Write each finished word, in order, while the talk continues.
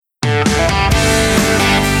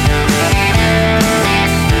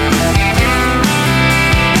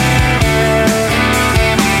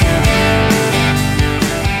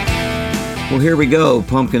here we go.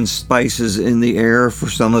 Pumpkin spices in the air for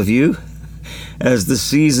some of you as the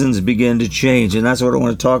seasons begin to change. And that's what I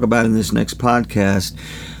want to talk about in this next podcast,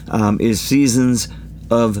 is seasons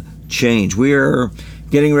of change. We are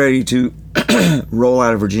getting ready to roll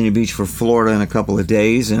out of Virginia Beach for Florida in a couple of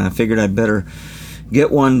days, and I figured I'd better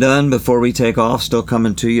get one done before we take off. Still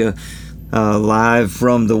coming to you live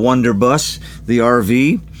from the Wonder Bus, the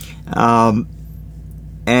RV.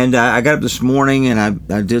 And I got up this morning and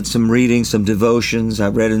I did some reading, some devotions. I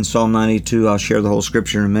read in Psalm 92. I'll share the whole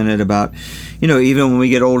scripture in a minute about, even when we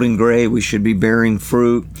get old and gray, we should be bearing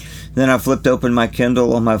fruit. Then I flipped open my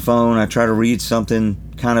Kindle on my phone. I try to read something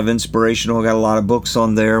kind of inspirational. I got a lot of books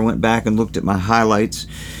on there. Went back and looked at my highlights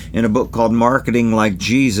in a book called Marketing Like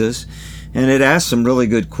Jesus. And it asks some really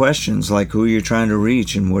good questions, like who are you trying to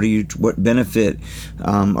reach, and what benefit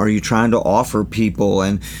are you trying to offer people?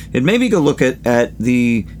 And it made me go look at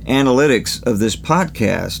the analytics of this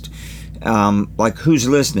podcast, like who's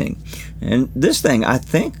listening. And this thing, I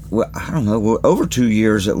think, over 2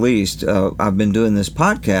 years at least, I've been doing this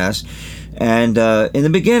podcast. And in the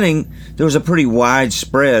beginning, there was a pretty wide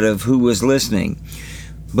spread of who was listening.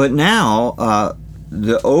 But now,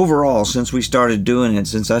 the overall, since I started doing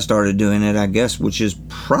it, I guess, which has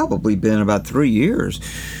probably been about 3 years,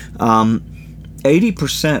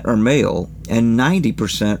 80% are male and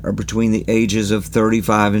 90% are between the ages of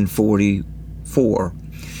 35 and 44.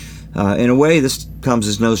 In a way, this comes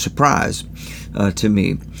as no surprise to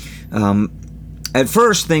me. At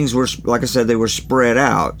first, things were, like I said, they were spread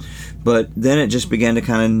out, but then it just began to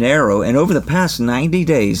kind of narrow. And over the past 90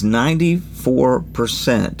 days,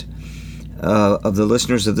 94% of the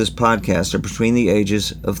listeners of this podcast are between the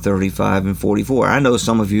ages of 35 and 44. I know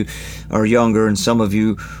some of you are younger and some of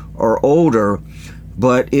you are older,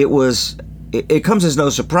 but it comes as no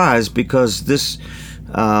surprise because this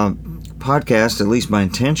podcast, at least my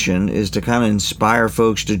intention, is to kind of inspire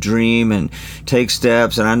folks to dream and take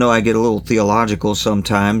steps. And I know I get a little theological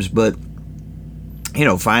sometimes, but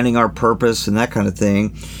finding our purpose and that kind of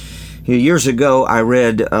thing. Years ago, I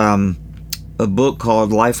read a book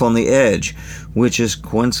called Life on the Edge, which is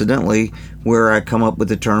coincidentally where I come up with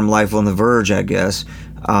the term Life on the Verge, I guess.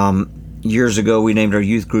 Years ago, we named our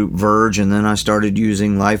youth group Verge, and then I started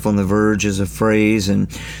using Life on the Verge as a phrase. And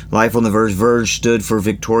Life on the Verge stood for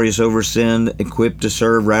victorious over sin, equipped to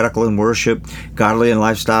serve, radical in worship, godly in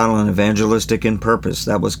lifestyle, and evangelistic in purpose.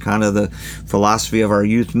 That was kind of the philosophy of our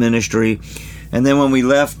youth ministry. And then when we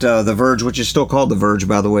left the Verge, which is still called the Verge,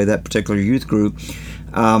 by the way, that particular youth group,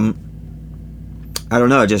 I don't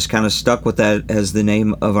know, I just kind of stuck with that as the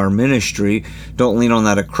name of our ministry. Don't lean on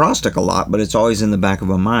that acrostic a lot, but it's always in the back of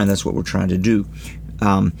my mind. That's what we're trying to do.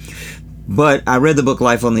 But I read the book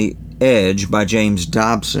Life on the Edge by James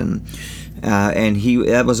Dobson, and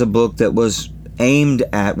that was a book that was aimed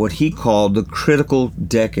at what he called the critical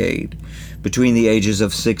decade between the ages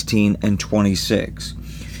of 16 and 26.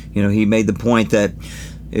 He made the point that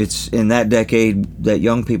it's in that decade that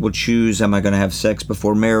young people choose, am I going to have sex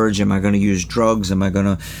before marriage? Am I going to use drugs? Am I going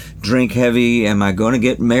to drink heavy? Am I going to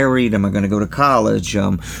get married? Am I going to go to college?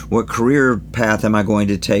 What career path am I going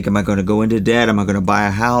to take? Am I going to go into debt? Am I going to buy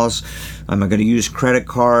a house? Am I going to use credit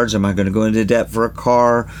cards? Am I going to go into debt for a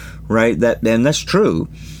car? Right? And that's true.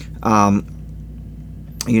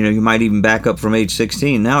 You might even back up from age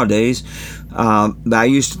 16 nowadays. I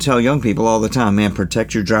used to tell young people all the time, man,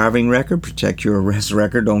 protect your driving record, protect your arrest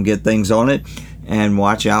record, don't get things on it, and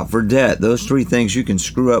watch out for debt. Those three things you can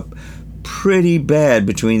screw up pretty bad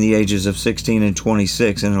between the ages of 16 and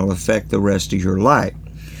 26, and it'll affect the rest of your life.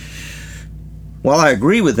 While I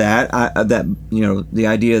agree with that, the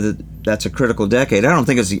idea that that's a critical decade, I don't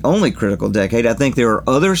think it's the only critical decade. I think there are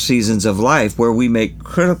other seasons of life where we make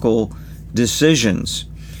critical decisions.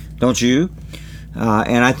 Don't you?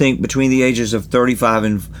 And I think between the ages of 35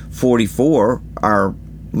 and 44, our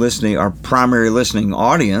primary listening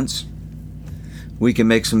audience, we can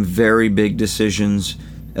make some very big decisions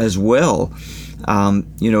as well.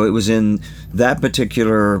 It was in that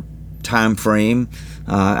particular time frame,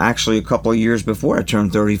 actually a couple of years before I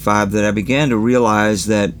turned 35, that I began to realize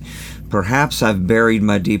that perhaps I've buried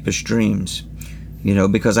my deepest dreams,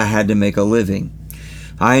 because I had to make a living.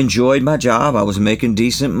 I enjoyed my job. I was making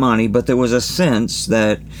decent money, but there was a sense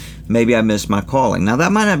that maybe I missed my calling. Now,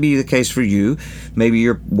 that might not be the case for you. Maybe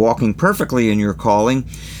you're walking perfectly in your calling,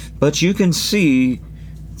 but you can see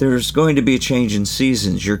there's going to be a change in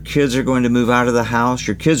seasons. Your kids are going to move out of the house.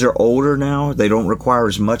 Your kids are older now. They don't require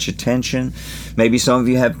as much attention. Maybe some of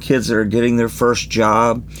you have kids that are getting their first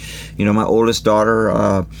job. My oldest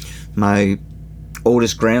daughter, my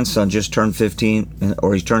oldest grandson just turned 15,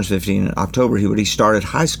 or he turns 15 in October. He started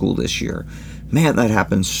high school this year. Man, that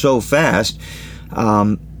happens so fast.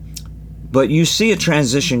 But you see a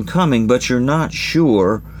transition coming, but you're not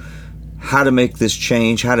sure how to make this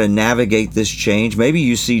change, how to navigate this change. Maybe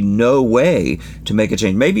you see no way to make a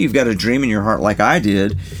change. Maybe you've got a dream in your heart like I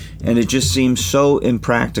did, and it just seems so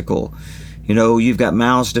impractical. You've got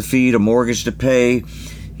mouths to feed, a mortgage to pay,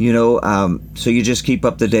 so you just keep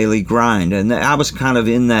up the daily grind. And I was kind of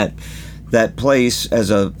in that place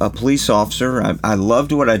as a police officer. I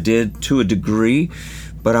loved what I did to a degree,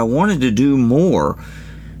 but I wanted to do more.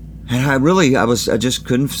 And I just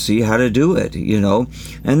couldn't see how to do it,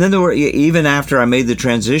 And then even after I made the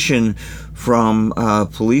transition from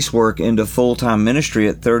police work into full-time ministry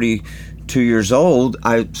at 32 years old,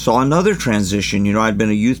 I saw another transition. I'd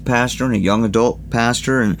been a youth pastor and a young adult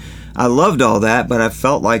pastor, and I loved all that, but I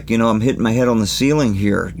felt like, I'm hitting my head on the ceiling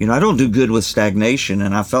here. I don't do good with stagnation,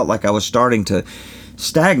 and I felt like I was starting to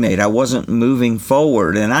stagnate. I wasn't moving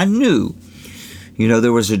forward, and I knew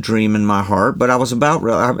there was a dream in my heart, but I was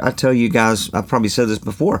I tell you guys, I've probably said this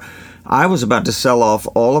before, I was about to sell off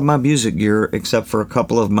all of my music gear except for a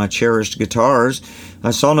couple of my cherished guitars.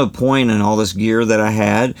 I saw no point in all this gear that I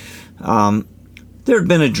had. There had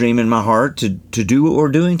been a dream in my heart to do what we're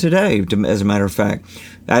doing today, as a matter of fact.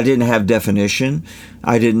 I didn't have definition.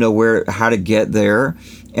 I didn't know how to get there.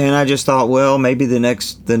 And I just thought, well, maybe the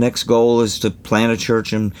next goal is to plant a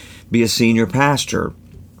church and be a senior pastor.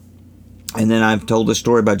 And then I've told the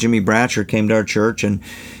story about Jimmy Bratcher came to our church, and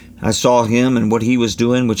I saw him and what he was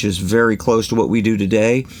doing, which is very close to what we do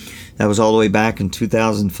today. That was all the way back in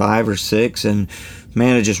 2005 or 6, and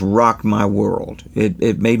man, it just rocked my world.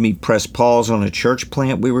 It made me press pause on a church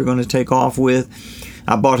plant we were going to take off with.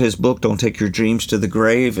 I bought his book, Don't Take Your Dreams to the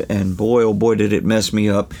Grave, and boy, oh boy, did it mess me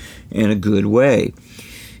up in a good way.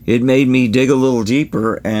 It made me dig a little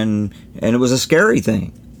deeper, and it was a scary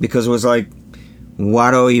thing, because it was like,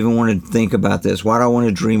 why do I even want to think about this? Why do I want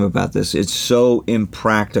to dream about this? It's so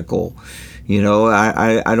impractical.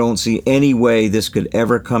 I don't see any way this could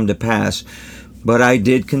ever come to pass. But I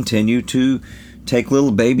did continue to take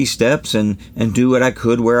little baby steps and do what I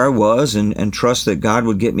could where I was and trust that God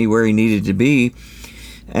would get me where he needed to be.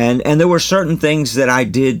 And there were certain things that I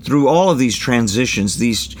did through all of these transitions,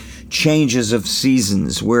 these changes of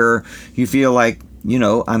seasons, where you feel like,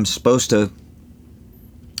 I'm supposed to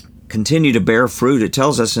continue to bear fruit. It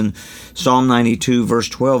tells us in Psalm 92, verse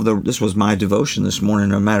 12, this was my devotion this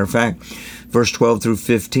morning, as a matter of fact, verse 12 through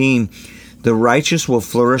 15, the righteous will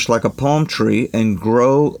flourish like a palm tree and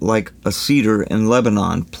grow like a cedar in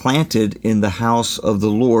Lebanon, planted in the house of the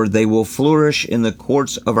Lord. They will flourish in the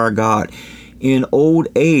courts of our God. In old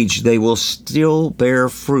age, they will still bear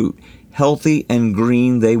fruit. Healthy and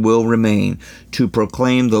green they will remain, to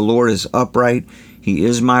proclaim the Lord is upright. He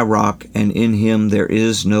is my rock, and in him there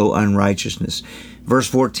is no unrighteousness. Verse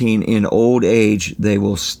 14, in old age they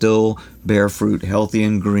will still bear fruit. Healthy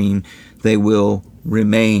and green they will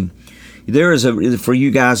remain. There is for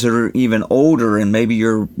you guys that are even older, and maybe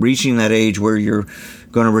you're reaching that age where you're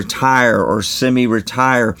going to retire or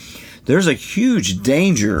semi-retire, there's a huge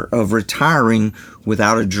danger of retiring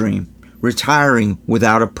without a dream, retiring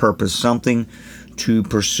without a purpose, something to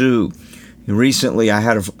pursue. Recently, I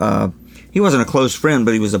had he wasn't a close friend,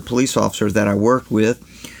 but he was a police officer that I worked with.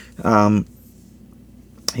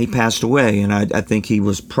 He passed away, and I think he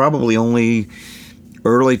was probably only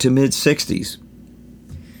early to mid-60s.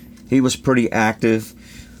 He was pretty active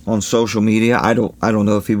on social media. I don't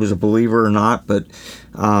know if he was a believer or not, but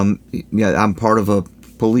I'm part of a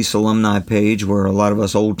police alumni page where a lot of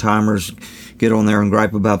us old timers get on there and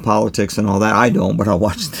gripe about politics and all that. I don't, but I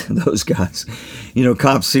watch those guys.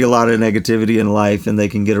 Cops see a lot of negativity in life, and they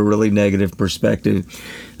can get a really negative perspective.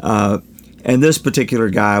 And this particular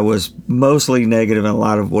guy was mostly negative in a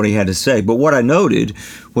lot of what he had to say. But what I noted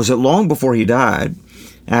was that long before he died,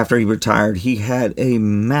 after he retired, he had a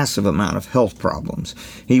massive amount of health problems.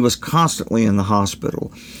 He was constantly in the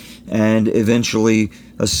hospital. And eventually,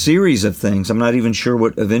 a series of things, I'm not even sure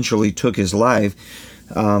what eventually took his life,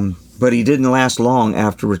 but he didn't last long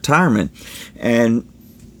after retirement. And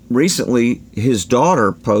recently, his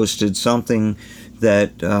daughter posted something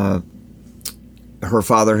that her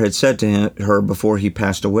father had said to her before he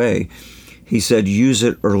passed away. He said, use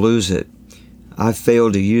it or lose it. I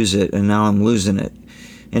failed to use it, and now I'm losing it.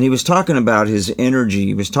 And he was talking about his energy.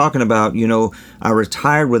 He was talking about, I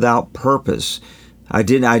retired without purpose. I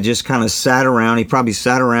just kind of sat around. He probably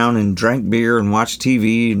sat around and drank beer and watched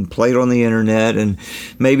TV and played on the internet and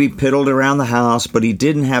maybe piddled around the house, but he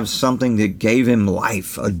didn't have something that gave him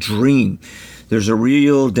life, a dream. There's a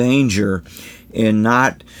real danger in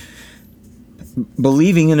not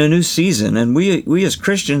believing in a new season. And we as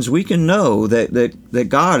Christians, we can know that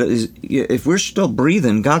God is, if we're still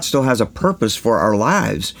breathing, God still has a purpose for our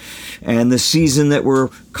lives. And the season that we're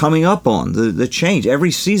coming up on, the change,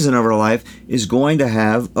 every season of our life is going to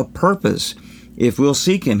have a purpose. If we'll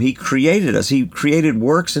seek Him, He created us. He created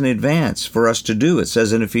works in advance for us to do. It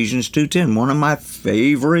says in Ephesians 2:10, one of my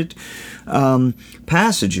favorite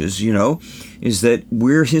passages, is that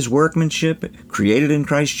we're His workmanship, created in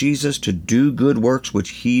Christ Jesus to do good works which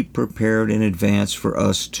He prepared in advance for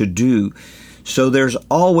us to do. So there's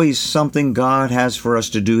always something God has for us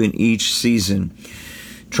to do in each season.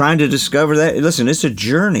 Trying to discover that, listen, it's a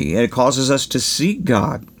journey, and it causes us to seek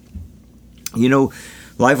God.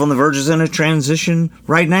 Life on the Verge is in a transition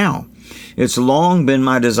right now. It's long been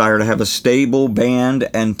my desire to have a stable band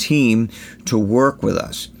and team to work with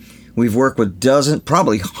us. We've worked with dozens,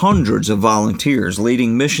 probably hundreds of volunteers,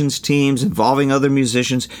 leading missions teams, involving other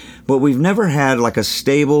musicians, but we've never had like a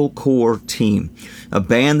stable core team. A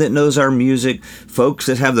band that knows our music, folks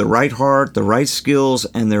that have the right heart, the right skills,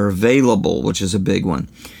 and they're available, which is a big one.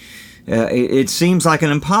 It seems like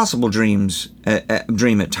an impossible dream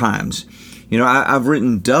at times. I've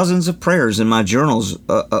written dozens of prayers in my journals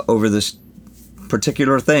over this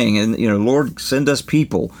particular thing. And, Lord, send us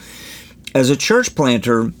people. As a church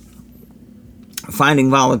planter, finding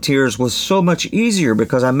volunteers was so much easier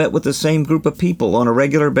because I met with the same group of people on a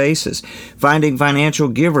regular basis. Finding financial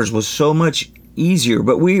givers was so much easier.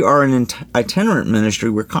 But we are an itinerant ministry.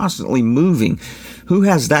 We're constantly moving. Who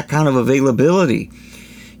has that kind of availability?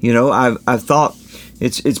 I've thought,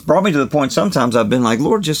 It's brought me to the point sometimes I've been like,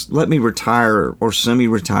 Lord, just let me retire or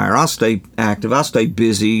semi-retire. I'll stay active. I'll stay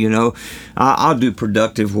busy, I'll do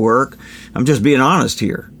productive work. I'm just being honest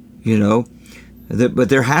here, But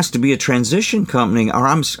there has to be a transition coming or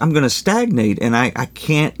I'm going to stagnate, and I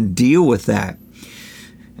can't deal with that.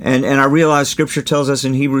 And I realize Scripture tells us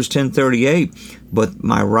in Hebrews 10:38, but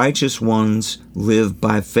my righteous ones live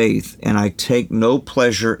by faith, and I take no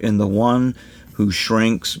pleasure in the one who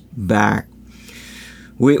shrinks back.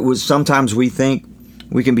 Sometimes we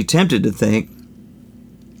can be tempted to think,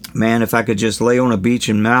 man, if I could just lay on a beach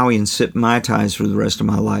in Maui and sip Mai Tais for the rest of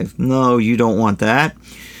my life. No, you don't want that.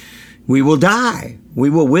 We will die.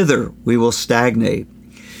 We will wither. We will stagnate.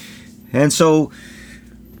 And so,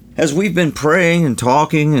 as we've been praying and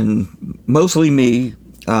talking, and mostly me,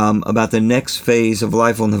 about the next phase of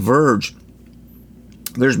Life on the Verge,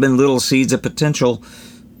 there's been little seeds of potential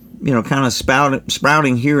kind of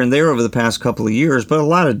sprouting here and there over the past couple of years, but a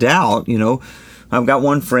lot of doubt. I've got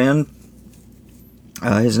one friend,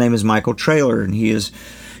 his name is Michael Traylor, and he is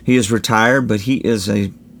retired, but he is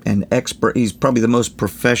an expert. He's probably the most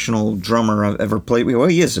professional drummer I've ever played with. Well,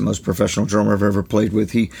 he is the most professional drummer I've ever played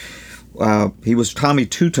with. He was Tommy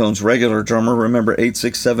Two-Tone's regular drummer, remember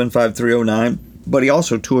 867-5309, but he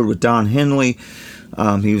also toured with Don Henley.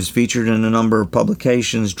 He was featured in a number of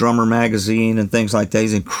publications, Drummer Magazine, and things like that.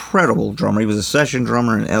 He's an incredible drummer. He was a session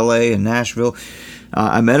drummer in L.A. and Nashville.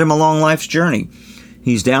 I met him along life's journey.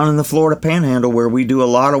 He's down in the Florida Panhandle, where we do a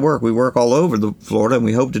lot of work. We work all over the Florida, and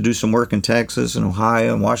we hope to do some work in Texas and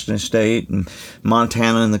Ohio and Washington State and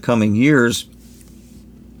Montana in the coming years.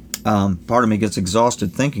 Part of me gets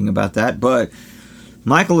exhausted thinking about that, but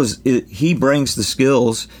Michael he brings the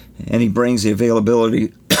skills and he brings the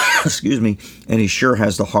availability. Excuse me, and he sure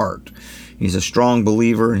has the heart. He's a strong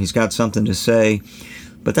believer, and he's got something to say,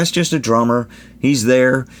 but that's just a drummer. He's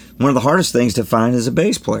there. One of the hardest things to find is a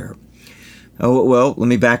bass player. Oh, well, let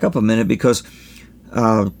me back up a minute, because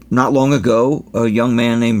not long ago, a young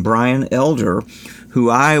man named Brian Elder,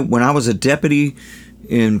 when I was a deputy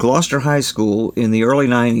in Gloucester High School in the early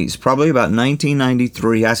 90s, probably about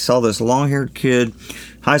 1993, I saw this long-haired kid,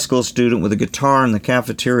 high school student with a guitar in the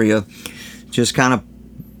cafeteria, just kind of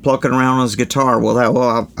plucking around on his guitar.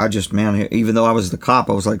 Even though I was the cop,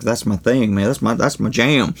 I was like, that's my thing, man. That's my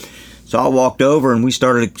jam. So I walked over and we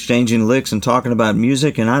started exchanging licks and talking about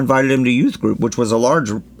music, and I invited him to youth group, which was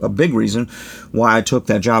a big reason why I took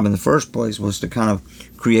that job in the first place, was to kind of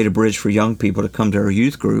create a bridge for young people to come to our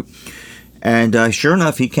youth group. And sure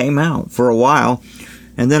enough, he came out for a while,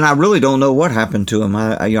 and then I really don't know what happened to him.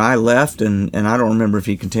 I left, and I don't remember if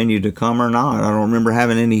he continued to come or not. I don't remember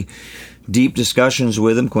having any deep discussions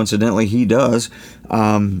with him. Coincidentally, he does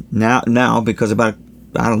now, because about,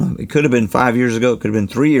 I don't know, it could have been 5 years ago, it could have been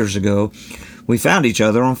 3 years ago, we found each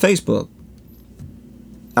other on Facebook.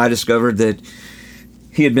 I discovered that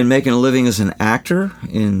he had been making a living as an actor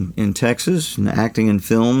in Texas, and acting in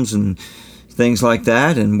films and things like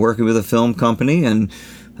that, and working with a film company,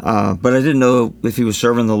 but I didn't know if he was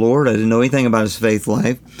serving the Lord. I didn't know anything about his faith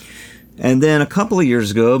life. And then a couple of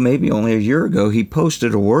years ago, maybe only a year ago, he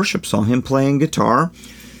posted a worship song, him playing guitar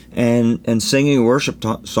and singing a worship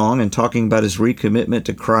song and talking about his recommitment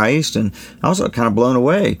to Christ. And I was kind of blown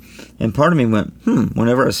away. And part of me went,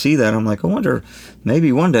 whenever I see that, I'm like, I wonder,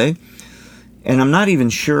 maybe one day. And I'm not even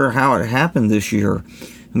sure how it happened this year.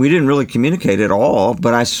 We didn't really communicate at all,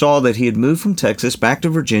 but I saw that he had moved from Texas back to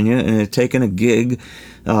Virginia and had taken a gig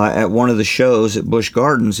at one of the shows at Busch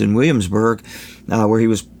Gardens in Williamsburg, where he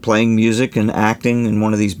was playing music and acting in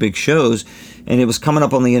one of these big shows. And it was coming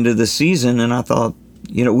up on the end of the season, and I thought,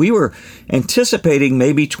 we were anticipating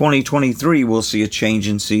maybe 2023 we'll see a change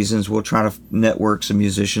in seasons. We'll try to network some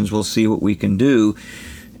musicians. We'll see what we can do.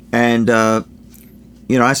 And,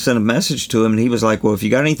 I sent a message to him, and he was like, well, if you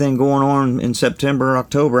got anything going on in September or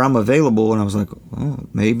October, I'm available. And I was like, oh,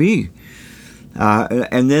 maybe.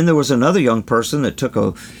 And then there was another young person that took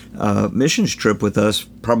a missions trip with us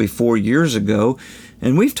probably 4 years ago.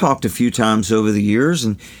 And we've talked a few times over the years,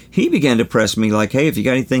 and he began to press me like, hey, if you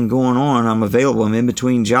got anything going on, I'm available. I'm in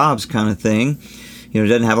between jobs kind of thing.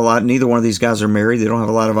 Doesn't have a lot, neither one of these guys are married. They don't have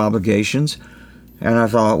a lot of obligations. And I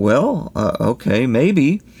thought, well, okay,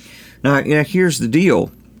 maybe. Now, here's the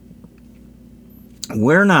deal.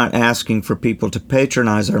 We're not asking for people to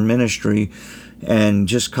patronize our ministry and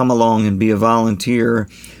just come along and be a volunteer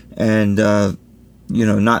and,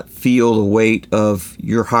 not feel the weight of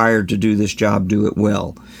you're hired to do this job, do it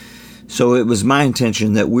well. So it was my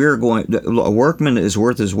intention that a workman is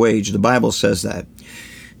worth his wage, the Bible says that,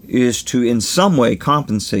 is to in some way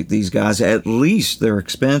compensate these guys, at least their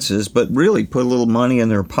expenses, but really put a little money in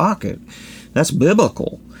their pocket. That's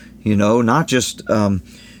biblical, not just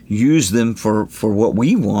use them for what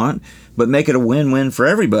we want, but make it a win-win for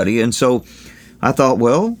everybody. And so I thought,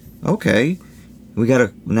 well, okay, we've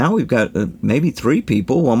got maybe 3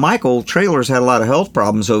 people. Well, Michael Traylor's had a lot of health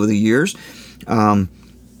problems over the years,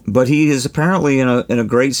 but he is apparently in a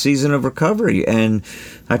great season of recovery. And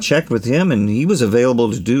I checked with him, and he was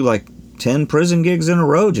available to do like 10 prison gigs in a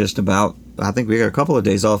row just about. I think we got a couple of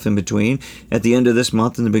days off in between at the end of this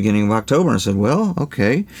month and the beginning of October. And I said, well,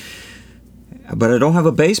 okay. But I don't have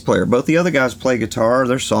a bass player. Both the other guys play guitar.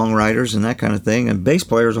 They're songwriters and that kind of thing. And bass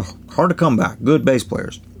players are hard to come by. Good bass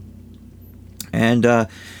players. And all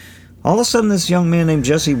of a sudden, this young man named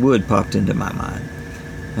Jesse Wood popped into my mind.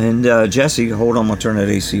 And Jesse, hold on, I'll turn that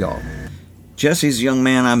AC off. Jesse's a young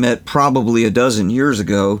man I met probably a dozen years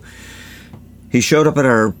ago. He showed up at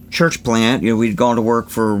our church plant. We'd gone to work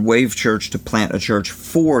for Wave Church to plant a church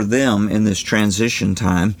for them in this transition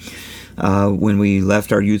time. When we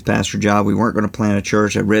left our youth pastor job, we weren't going to plant a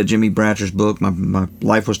church. I read Jimmy Bratcher's book. My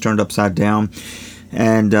life was turned upside down.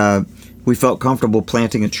 And we felt comfortable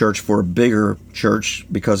planting a church for a bigger church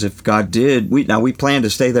because if God did, we plan to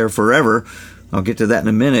stay there forever. I'll get to that in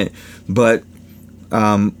a minute. But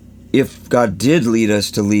if God did lead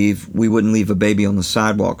us to leave, we wouldn't leave a baby on the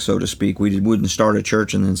sidewalk, so to speak. We wouldn't start a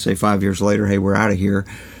church and then say 5 years later, hey, we're out of here.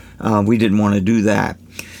 We didn't want to do that.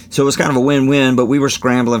 So it was kind of a win-win, but we were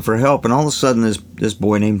scrambling for help. And all of a sudden, this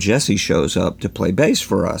boy named Jesse shows up to play bass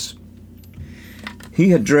for us.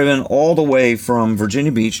 He had driven all the way from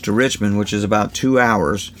Virginia Beach to Richmond, which is about 2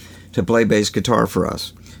 hours, to play bass guitar for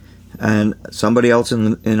us. And somebody else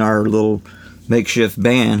in our little makeshift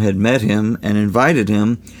band had met him and invited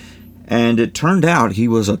him. And it turned out he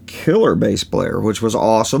was a killer bass player, which was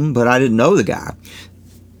awesome, but I didn't know the guy.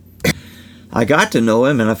 I got to know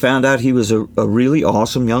him, and I found out he was a really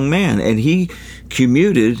awesome young man. And he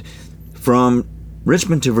commuted from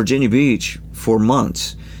Richmond to Virginia Beach for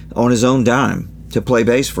months on his own dime to play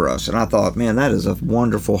bass for us. And I thought, man, that is a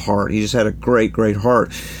wonderful heart. He just had a great, great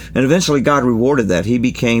heart. And eventually God rewarded that. He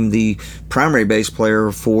became the primary bass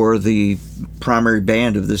player for the primary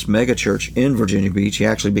band of this mega church in Virginia Beach. He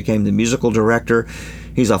actually became the musical director.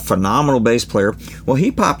 He's a phenomenal bass player. Well,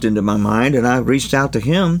 he popped into my mind, and I reached out to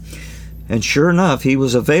him. And sure enough, he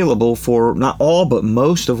was available for not all, but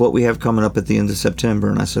most of what we have coming up at the end of September.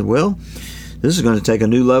 And I said, well, this is going to take a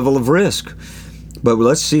new level of risk. But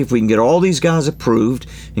let's see if we can get all these guys approved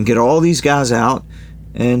and get all these guys out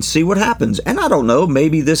and see what happens. And I don't know,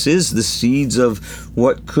 maybe this is the seeds of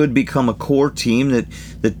what could become a core team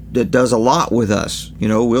that does a lot with us.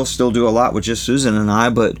 We'll still do a lot with just Susan and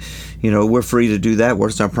I, but, we're free to do that.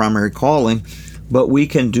 It's our primary calling. But we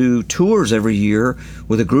can do tours every year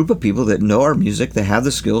with a group of people that know our music, they have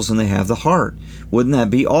the skills, and they have the heart. Wouldn't that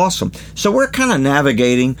be awesome? So we're kind of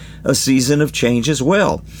navigating a season of change as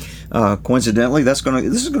well. Coincidentally, this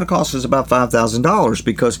is going to cost us about $5,000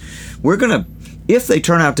 because we're going to, if they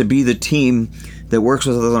turn out to be the team that works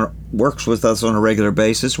with us on a regular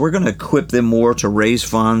basis, we're going to equip them more to raise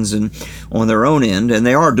funds and on their own end. And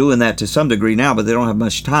they are doing that to some degree now, but they don't have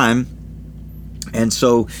much time. And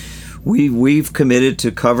so we've committed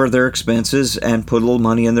to cover their expenses and put a little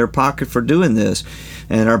money in their pocket for doing this.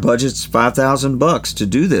 And our budget's $5,000 to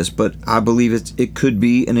do this, but I believe it could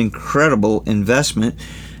be an incredible investment.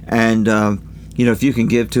 And if you can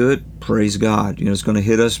give to it, praise God. It's going to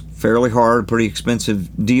hit us fairly hard, pretty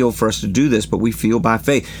expensive deal for us to do this, but we feel by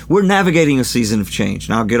faith. We're navigating a season of change.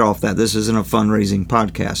 Now, I'll get off that. This isn't a fundraising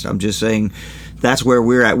podcast. I'm just saying that's where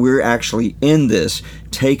we're at. We're actually in this,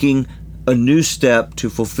 taking a new step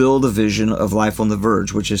to fulfill the vision of Life on the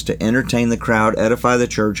Verge, which is to entertain the crowd, edify the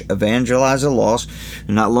church, evangelize the lost.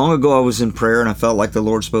 And not long ago, I was in prayer and I felt like the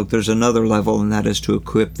Lord spoke, there's another level, and that is to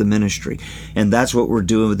equip the ministry. And that's what we're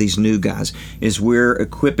doing with these new guys, is we're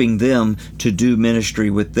equipping them to do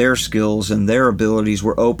ministry with their skills and their abilities.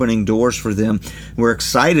 We're opening doors for them. We're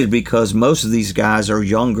excited because most of these guys are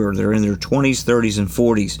younger. They're in their 20s, 30s, and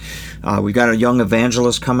 40s. We've got a young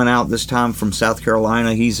evangelist coming out this time from South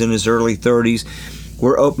Carolina. He's in his early 30s.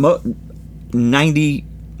 We're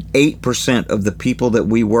 98% of the people that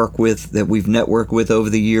we work with, that we've networked with over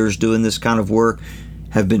the years doing this kind of work,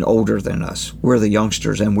 have been older than us. We're the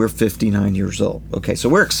youngsters, and we're 59 years old. Okay, so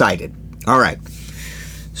we're excited. All right.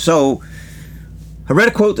 So I read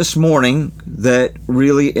a quote this morning that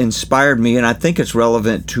really inspired me, and I think it's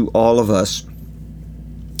relevant to all of us.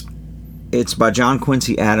 It's by John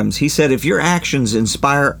Quincy Adams. He said, if your actions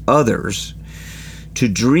inspire others to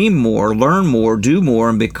dream more, learn more, do more,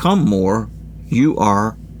 and become more, you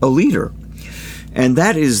are a leader. And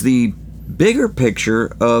that is the bigger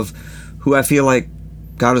picture of who I feel like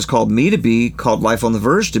God has called me to be, called Life on the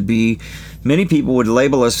Verge to be. Many people would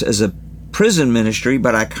label us as a prison ministry,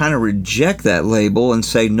 but I kind of reject that label and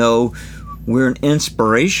say, no, we're an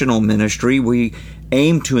inspirational ministry. We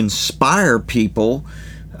aim to inspire people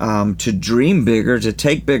to dream bigger, to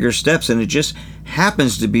take bigger steps. And it just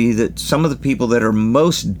happens to be that some of the people that are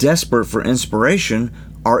most desperate for inspiration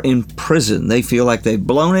are in prison. They feel like they've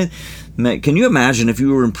blown it. Can you imagine if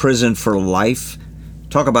you were in prison for life?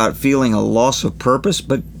 Talk about feeling a loss of purpose,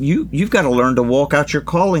 but you've got to learn to walk out your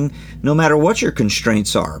calling no matter what your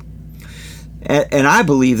constraints are. And I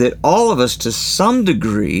believe that all of us, to some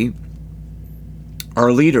degree,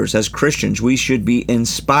 are leaders. As Christians, we should be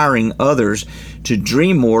inspiring others to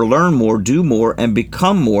dream more, learn more, do more, and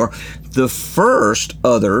become more. The first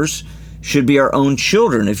others should be our own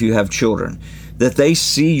children, if you have children, that they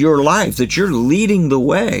see your life, that you're leading the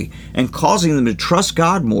way and causing them to trust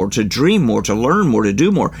God more, to dream more, to learn more, to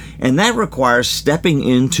do more. And that requires stepping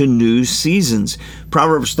into new seasons.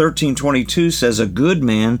 Proverbs 13:22 says, a good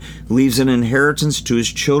man leaves an inheritance to his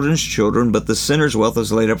children's children, but the sinner's wealth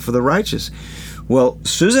is laid up for the righteous. Well,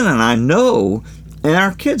 Susan and I know, and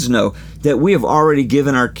our kids know, that we have already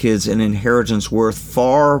given our kids an inheritance worth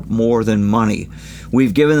far more than money.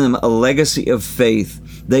 We've given them a legacy of faith.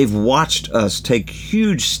 They've watched us take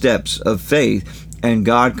huge steps of faith and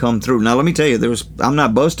God come through. Now, let me tell you, I'm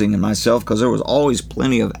not boasting in myself, because there was always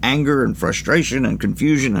plenty of anger and frustration and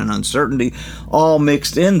confusion and uncertainty all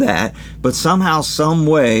mixed in that. But somehow, some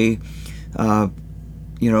way,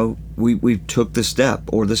 we took the step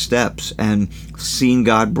or the steps and seen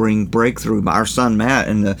God bring breakthrough. Our son Matt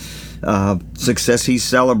and the success he's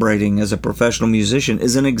celebrating as a professional musician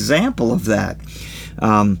is an example of that.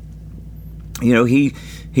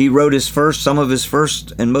 He wrote some of his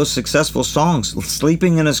first and most successful songs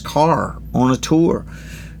sleeping in his car on a tour.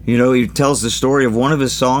 He tells the story of one of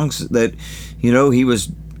his songs that, he was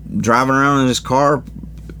driving around in his car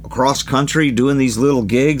cross country doing these little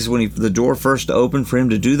gigs when the door first opened for him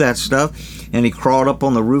to do that stuff, and he crawled up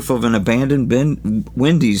on the roof of an abandoned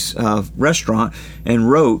Wendy's restaurant and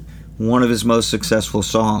wrote one of his most successful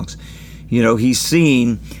songs. He's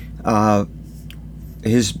seen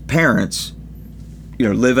his parents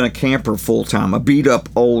live in a camper full time, a beat up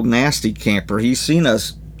old nasty camper. He's seen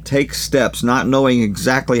us take steps, not knowing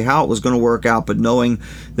exactly how it was going to work out, but knowing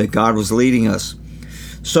that God was leading us.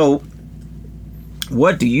 So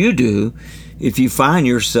what do you do if you find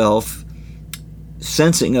yourself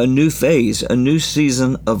sensing a new phase, a new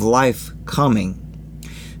season of life coming?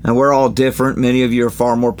 Now, we're all different. Many of you are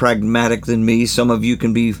far more pragmatic than me. Some of you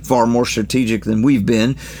can be far more strategic than we've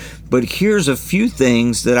been. But here's a few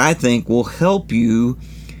things that I think will help you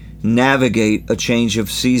navigate a change of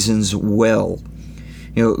seasons well.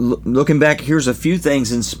 Looking back, here's a few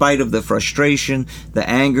things in spite of the frustration, the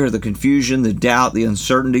anger, the confusion, the doubt, the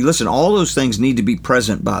uncertainty. Listen, all those things need to be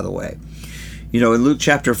present, by the way. In Luke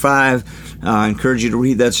chapter 5, I encourage you to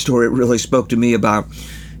read that story. It really spoke to me about,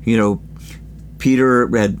 Peter,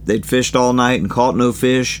 they'd fished all night and caught no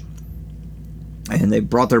fish. And they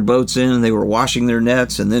brought their boats in and they were washing their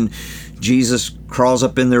nets. And then Jesus crawls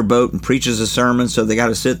up in their boat and preaches a sermon, so they got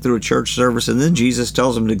to sit through a church service, and then Jesus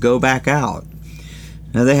tells them to go back out.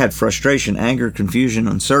 Now, they had frustration, anger, confusion,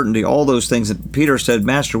 uncertainty, all those things. And Peter said,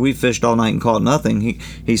 Master, we fished all night and caught nothing.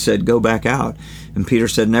 He said, go back out. And Peter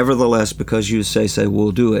said, nevertheless, because you say,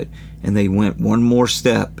 we'll do it. And they went one more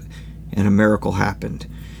step, and a miracle happened.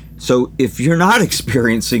 So if you're not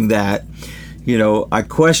experiencing that, I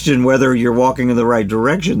question whether you're walking in the right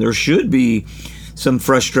direction. There should be some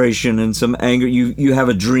frustration and some anger. You have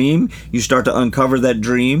a dream, you start to uncover that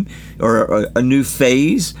dream, or a new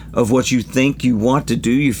phase of what you think you want to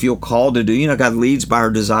do, you feel called to do. God leads by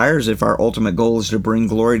our desires. If our ultimate goal is to bring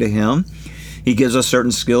glory to Him, He gives us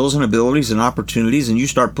certain skills and abilities and opportunities, and you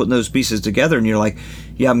start putting those pieces together, and you're like,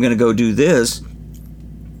 yeah, I'm going to go do this.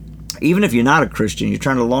 Even if you're not a Christian, you're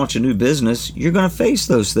trying to launch a new business, you're going to face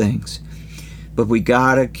those things. But we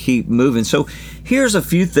got to keep moving. So here's a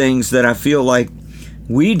few things that I feel like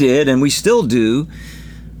we did and we still do.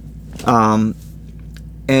 And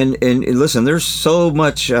listen, there's so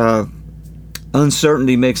much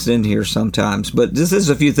uncertainty mixed in here sometimes. But this is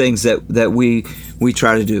a few things that we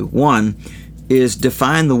try to do. One is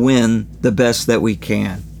define the win the best that we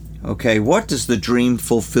can. Okay, what does the dream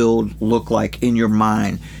fulfilled look like in your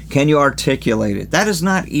mind? Can you articulate it? That is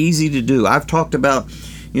not easy to do. I've talked about,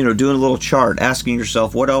 doing a little chart, asking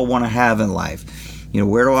yourself, what do I want to have in life?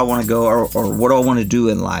 Where do I want to go, or what do I want to do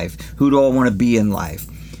in life? Who do I want to be in life?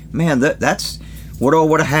 Man, that's what do I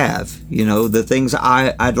want to have? The things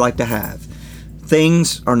I'd like to have.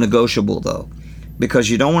 Things are negotiable, though, because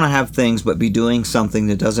you don't want to have things but be doing something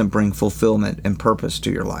that doesn't bring fulfillment and purpose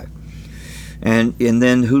to your life. And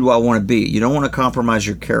then who do I want to be? You don't want to compromise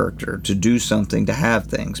your character to do something, to have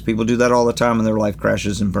things. People do that all the time and their life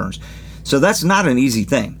crashes and burns. So that's not an easy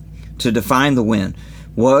thing to define the win.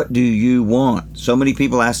 What do you want? So many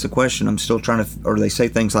people ask the question, or they say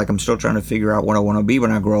things like, I'm still trying to figure out what I want to be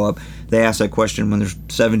when I grow up. They ask that question when they're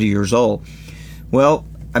 70 years old. Well,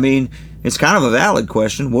 it's kind of a valid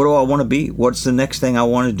question. What do I want to be? What's the next thing I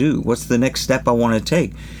want to do? What's the next step I want to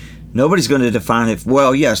take? Nobody's going to define it.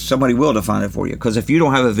 Well, yes, somebody will define it for you, because if you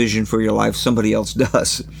don't have a vision for your life, somebody else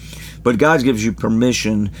does. But God gives you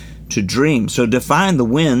permission to dream. So define the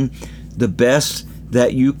win the best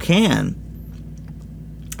that you can.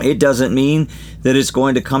 It doesn't mean that it's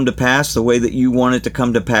going to come to pass the way that you want it to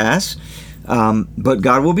come to pass. But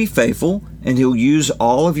God will be faithful, and He'll use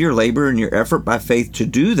all of your labor and your effort by faith to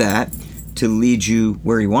do that, to lead you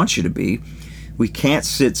where He wants you to be. We can't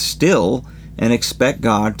sit still and expect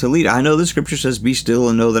God to lead. I know the scripture says, be still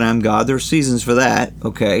and know that I'm God. There are seasons for that,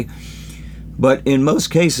 okay? But in most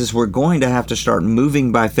cases, we're going to have to start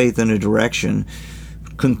moving by faith in a direction,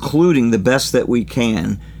 concluding the best that we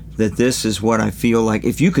can, that this is what I feel like.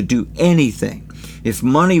 If you could do anything, if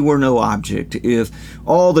money were no object, if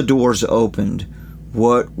all the doors opened,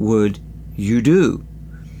 what would you do?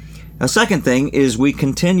 A second thing is we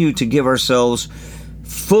continue to give ourselves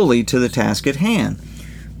fully to the task at hand.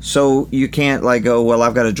 So you can't go, well,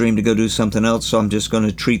 I've got a dream to go do something else, so I'm just going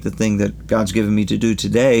to treat the thing that God's given me to do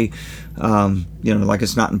today, like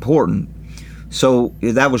it's not important. So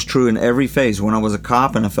that was true in every phase. When I was a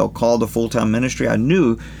cop and I felt called to full-time ministry, I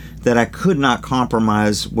knew that I could not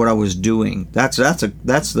compromise what I was doing. That's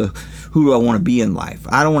the who I want to be in life.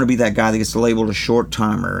 I don't want to be that guy that gets labeled a short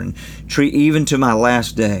timer and treat even to my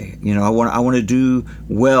last day. I want to do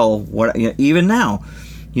well. Even now.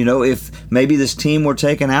 If maybe this team we're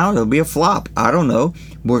taking out, it'll be a flop. I don't know.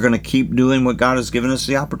 We're going to keep doing what God has given us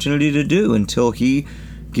the opportunity to do until He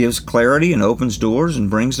gives clarity and opens doors and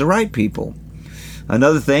brings the right people.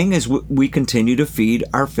 Another thing is we continue to feed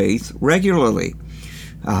our faith regularly.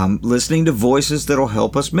 Listening to voices that'll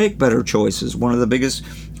help us make better choices. One of the biggest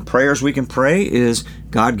prayers we can pray is,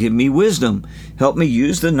 God, give me wisdom. Help me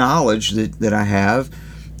use the knowledge that I have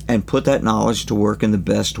and put that knowledge to work in the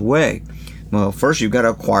best way. Well, first you've got to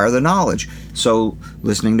acquire the knowledge. So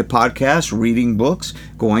listening to podcasts, reading books,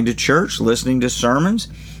 going to church, listening to sermons,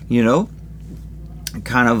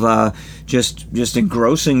 kind of just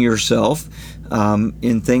engrossing yourself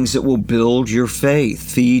in things that will build your faith,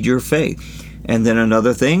 feed your faith. And then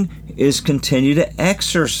another thing is continue to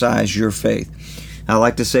exercise your faith. I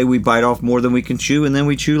like to say we bite off more than we can chew, and then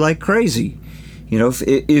we chew like crazy.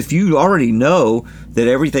 If you already know that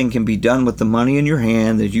everything can be done with the money in your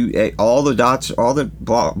hand, that all the dots, all the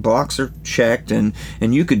blocks are checked, and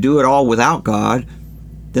you could do it all without God,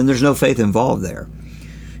 then there's no faith involved there.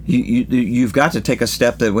 You've got to take a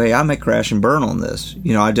step that way. I may crash and burn on this.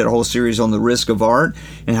 I did a whole series on the risk of art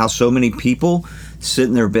and how so many people sit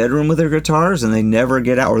in their bedroom with their guitars and they never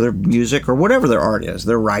get out, or their music or whatever their art is.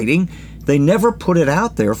 They're writing they never put it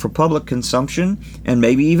out there for public consumption and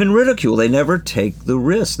maybe even ridicule. They never take the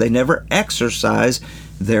risk. They never exercise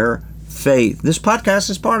their faith. This podcast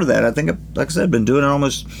is part of that. I think, like I said, I've been doing it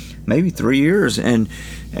almost maybe 3 years and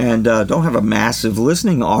don't have a massive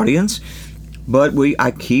listening audience, but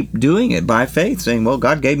I keep doing it by faith, saying, well,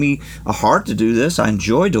 God gave me a heart to do this. I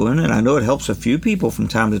enjoy doing it. I know it helps a few people from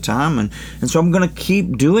time to time, and so I'm going to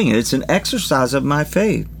keep doing it. It's an exercise of my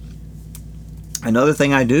faith. Another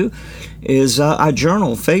thing I do is I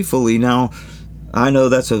journal faithfully. Now, I know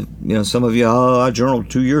that's some of you, I journaled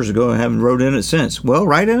 2 years ago and haven't wrote in it since. Well,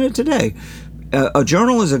 write in it today. A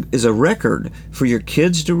journal is a record for your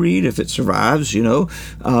kids to read if it survives,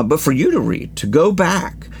 but for you to read, to go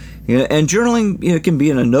back. And journaling, can be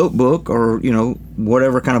in a notebook or,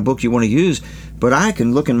 whatever kind of book you want to use. But I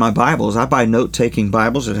can look in my Bibles. I buy note-taking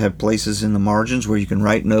Bibles that have places in the margins where you can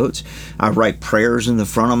write notes. I write prayers in the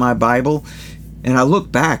front of my Bible. And I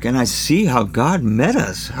look back and I see how God met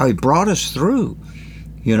us, how He brought us through,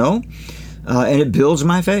 and it builds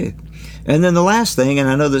my faith. And then the last thing, and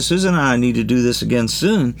I know this isn't, I need to do this again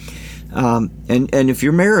soon, and if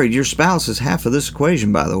you're married, your spouse is half of this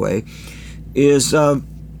equation, by the way, is a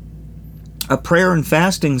prayer and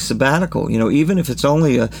fasting sabbatical. Even if it's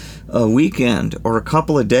only a weekend or a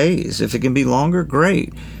couple of days, if it can be longer,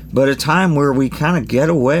 great. But a time where we kind of get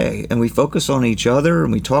away and we focus on each other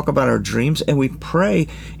and we talk about our dreams and we pray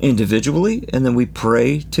individually and then we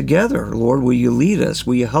pray together. Lord, will you lead us?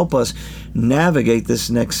 Will you help us navigate this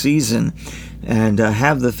next season and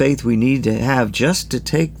have the faith we need to have just to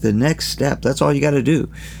take the next step? That's all you got to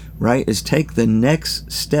do, right? Is take the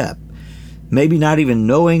next step. Maybe not even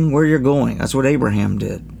knowing where you're going. That's what Abraham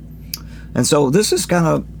did. And so this is kind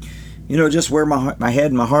of, just where my head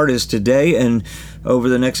and my heart is today. And over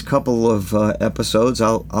the next couple of episodes,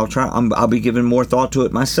 I'll be giving more thought to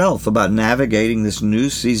it myself about navigating this new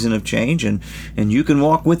season of change. And you can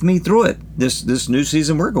walk with me through it. This new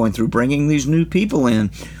season we're going through, bringing these new people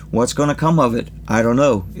in. What's going to come of it? I don't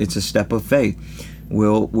know. It's a step of faith.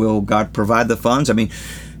 Will God provide the funds? I mean,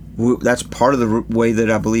 that's part of the way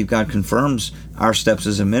that I believe God confirms our steps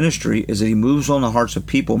as a ministry, is that He moves on the hearts of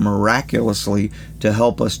people miraculously to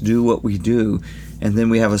help us do what we do. And then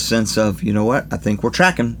we have a sense of, I think we're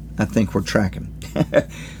tracking.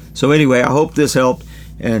 So anyway, I hope this helped,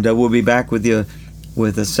 and we'll be back with you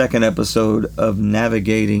with a second episode of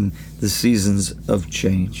Navigating the Seasons of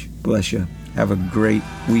Change. Bless you. Have a great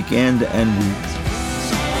weekend and week.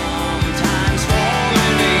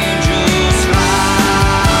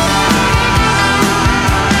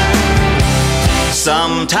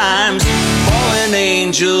 Sometimes fallen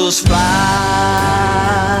angels fly.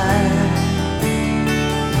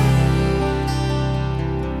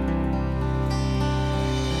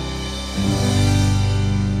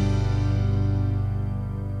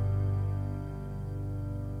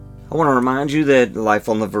 I want to remind you that Life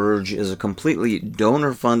on the Verge is a completely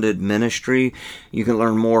donor-funded ministry. You can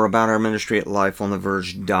learn more about our ministry at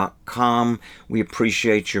lifeontheverge.com. We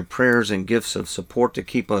appreciate your prayers and gifts of support to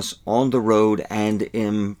keep us on the road and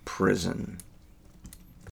in prison.